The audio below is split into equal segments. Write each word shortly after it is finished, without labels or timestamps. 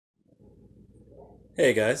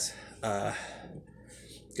Hey guys, gonna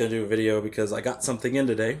do a video because I got something in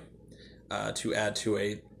today to add to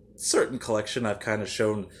a certain collection I've kind of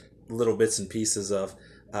shown little bits and pieces of.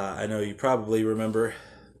 I know you probably remember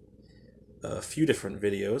a few different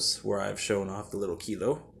videos where I've shown off the little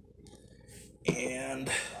kilo, and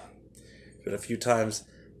but a few times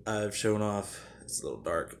I've shown off. It's a little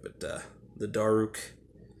dark, but the Daruk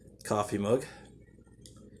coffee mug.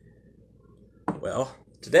 Well,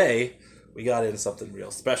 today we got in something real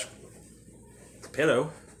special. The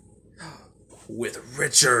pillow with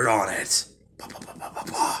Richard on it. Pa, pa, pa, pa, pa,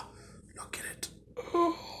 pa. Look at it.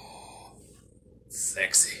 Oh,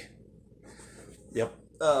 sexy. Yep.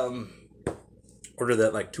 Ordered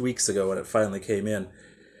that like 2 weeks ago when it finally came in.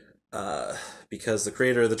 Because the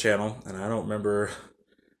creator of the channel, and I don't remember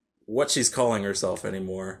what she's calling herself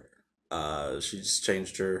anymore. She just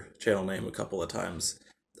changed her channel name a couple of times.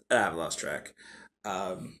 I've lost track.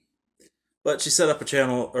 Um, but she set up a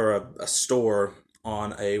channel or a store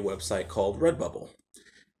on a website called Redbubble.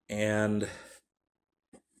 And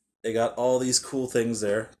they got all these cool things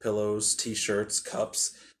there: pillows, t-shirts,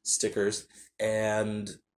 cups, stickers. And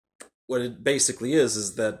what it basically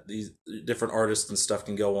is that these different artists and stuff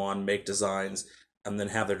can go on, make designs, and then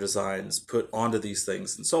have their designs put onto these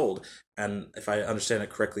things and sold. And if I understand it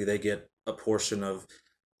correctly, they get a portion of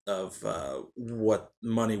what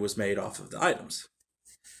money was made off of the items.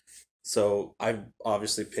 So I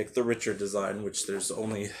obviously picked the Richard design, which there's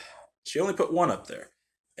only she only put one up there.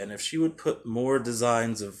 And if she would put more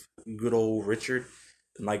designs of good old Richard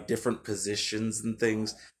and like different positions and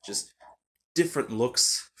things, just different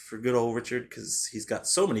looks for good old Richard, because he's got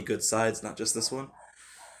so many good sides, not just this one.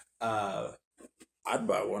 Uh, I'd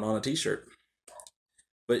buy one on a T-shirt.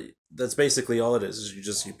 But that's basically all it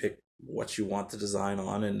is you pick what you want the design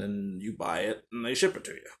on, and then you buy it, and they ship it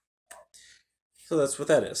to you. So that's what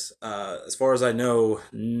that is. As far as I know,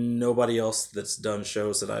 nobody else that's done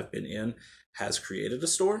shows that I've been in has created a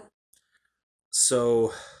store.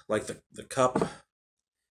 So, like the cup,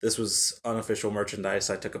 this was unofficial merchandise.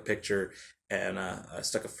 I took a picture and I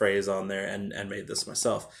stuck a phrase on there and made this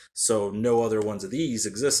myself. So no other ones of these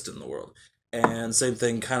exist in the world. And same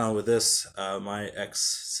thing kind of with this. My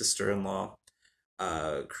ex sister-in-law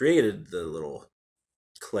created the little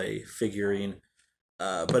clay figurine,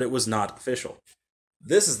 but it was not official.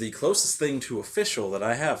 This is the closest thing to official that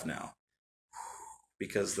I have now,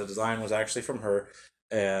 because the design was actually from her,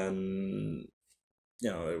 and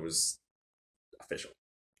it was official.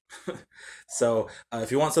 So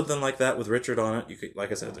if you want something like that with Richard on it, you could, like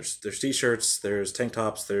I said, there's t-shirts, there's tank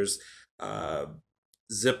tops, there's uh,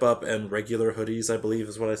 zip up and regular hoodies. I believe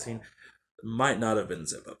is what I've seen. Might not have been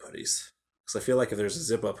zip up hoodies, because I feel like if there's a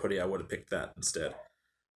zip up hoodie, I would have picked that instead.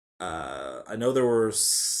 I know there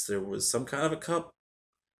was some kind of a cup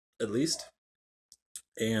at least,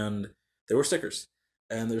 and there were stickers,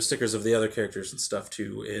 and there's stickers of the other characters and stuff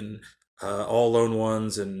too, in all lone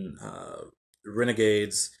ones and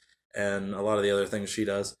renegades and a lot of the other things she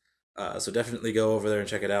does. So definitely go over there and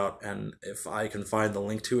check it out. And if I can find the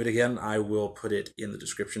link to it again, I will put it in the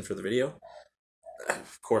description for the video.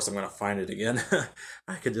 Of course, I'm gonna find it again.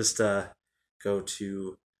 I could just go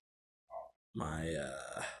to my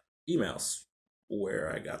emails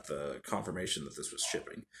where I got the confirmation that this was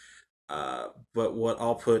shipping. But what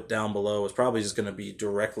I'll put down below is probably just going to be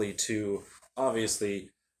directly to, obviously,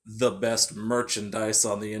 the best merchandise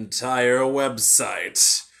on the entire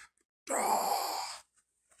website. Oh,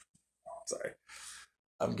 sorry,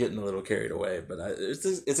 I'm getting a little carried away, but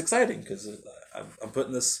it's exciting because I'm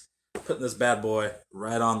putting this bad boy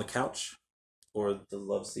right on the couch or the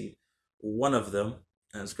love seat, one of them,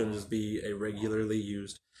 and it's going to just be a regularly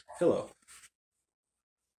used pillow.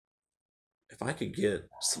 If I could get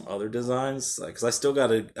some other designs, like, cause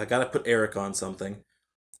I gotta put Eric on something.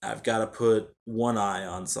 I've gotta put One Eye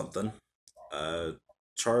on something. Uh,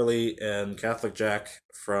 Charlie and Catholic Jack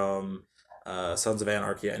from Sons of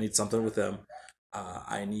Anarchy. I need something with them.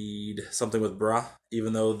 I need something with Bra,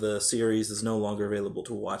 even though the series is no longer available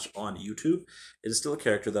to watch on YouTube. It is still a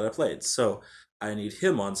character that I played, so I need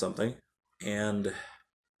him on something. And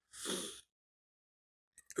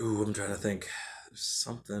ooh, I'm trying to think. There's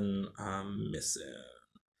something I'm missing.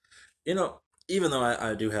 You know, even though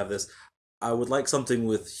I do have this, I would like something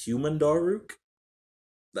with human Daruk.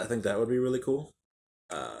 I think that would be really cool.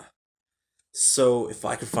 Uh, so if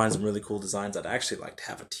I could find some really cool designs, I'd actually like to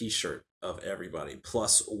have a T-shirt of everybody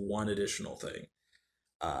plus one additional thing.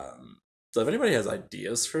 So if anybody has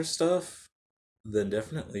ideas for stuff, then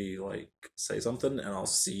definitely like say something, and I'll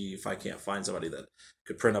see if I can't find somebody that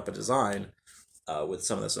could print up a design with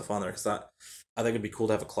some of that stuff on there. Because I think it'd be cool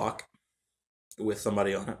to have a clock with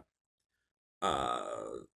somebody on it.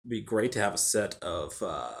 Be great to have a set of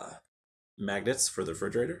magnets for the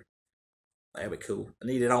refrigerator. That'd be cool. I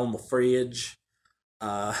need it on the fridge.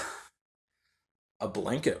 Uh, a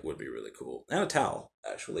blanket would be really cool, and a towel.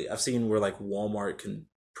 Actually, I've seen where like Walmart can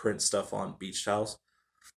print stuff on beach towels.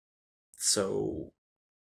 So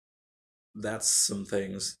that's some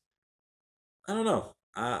things. I don't know.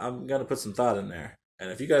 I'm gonna put some thought in there,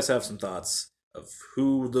 and if you guys have some thoughts of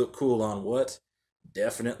who looked cool on what,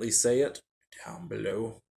 definitely say it down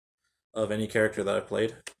below of any character that I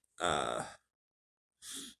played. Uh,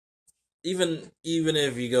 even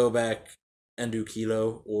if you go back and do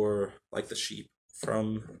Kilo or like the sheep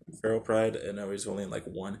from Feral Pride, I know he's only in like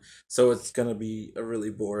one, so it's gonna be a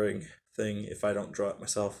really boring thing if I don't draw it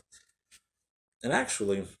myself. And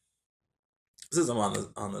actually, since I'm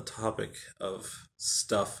on the topic of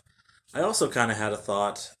stuff, I also kind of had a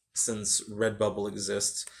thought since Redbubble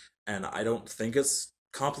exists, and I don't think it's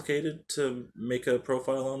complicated to make a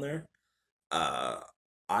profile on there. Uh,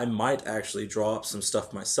 I might actually draw up some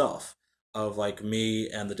stuff myself of like me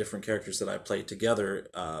and the different characters that I played together.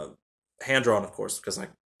 Hand drawn, of course, because I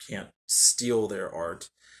can't steal their art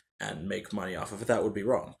and make money off of it. That would be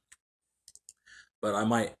wrong. But I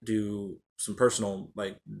might do some personal,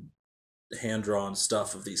 like hand drawn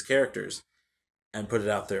stuff of these characters and put it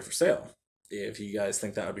out there for sale. If you guys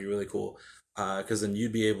think that would be really cool, because then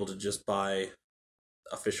you'd be able to just buy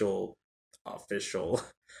official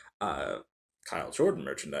uh, Kyle Jordan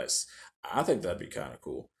merchandise. I think that'd be kind of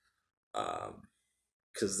cool.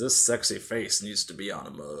 Because this sexy face needs to be on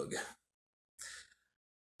a mug.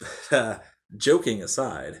 Joking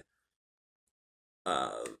aside,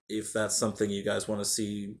 if that's something you guys want to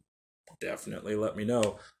see, definitely let me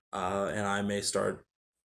know, and I may start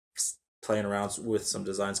playing around with some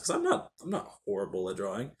designs because I'm not horrible at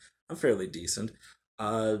drawing. I'm fairly decent.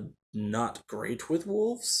 Not great with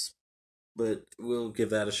wolves, but we'll give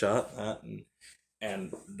that a shot. That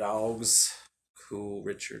and dogs, cool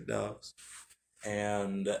Richard dogs,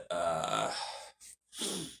 and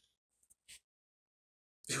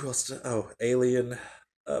who else? Alien.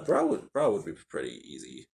 Brow would be pretty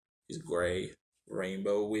easy. He's gray,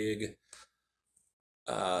 rainbow wig.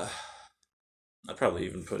 Uh, I'd probably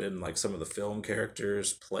even put in like some of the film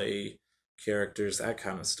characters, play characters, that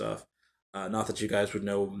kind of stuff. Not that you guys would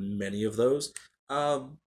know many of those. But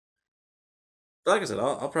like I said,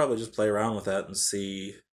 I'll probably just play around with that and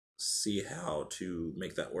see how to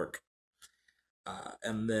make that work.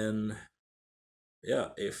 And then yeah,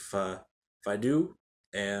 if I do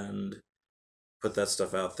and put that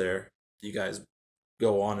stuff out there, you guys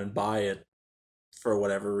go on and buy it for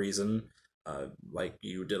whatever reason. Like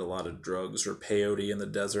you did a lot of drugs or peyote in the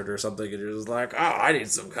desert or something, and you're just like, oh, I need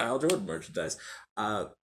some Kyle Jordan merchandise. Uh,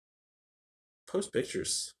 Post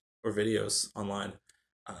pictures or videos online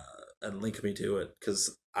uh, and link me to it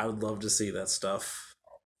because I would love to see that stuff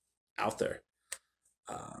out there.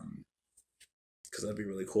 Because that'd be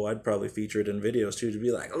really cool. I'd probably feature it in videos too to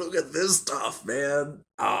be like, look at this stuff, man.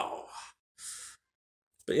 Oh,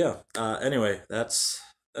 but yeah. Anyway,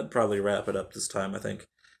 that'd probably wrap it up this time, I think.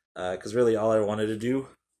 Because really, all I wanted to do,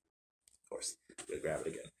 of course, I'm gonna grab it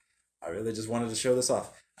again. I really just wanted to show this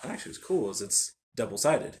off. And actually, what's cool is it's double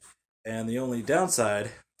sided, and the only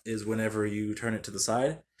downside is whenever you turn it to the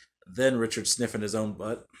side, then Richard's sniffing his own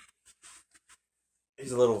butt.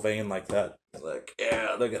 He's a little vain like that. Like,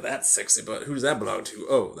 yeah, look at that sexy butt. Who's that belong to?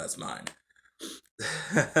 Oh, that's mine.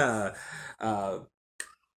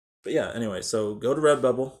 But yeah, anyway, so go to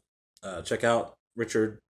Redbubble, check out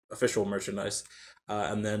Richard official merchandise,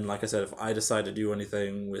 and then, like I said, if I decide to do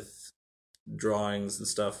anything with drawings and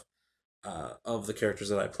stuff of the characters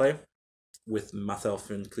that I play, with myself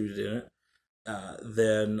included in it,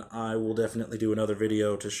 then I will definitely do another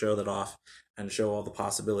video to show that off and show all the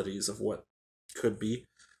possibilities of what could be.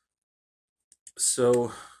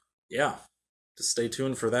 So, yeah, just stay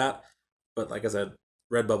tuned for that. But like I said,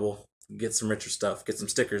 Redbubble, get some richer stuff, get some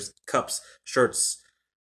stickers, cups, shirts,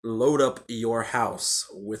 load up your house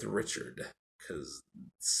with Richard, because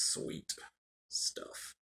sweet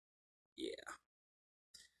stuff. Yeah.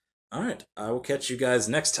 Alright, I will catch you guys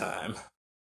next time.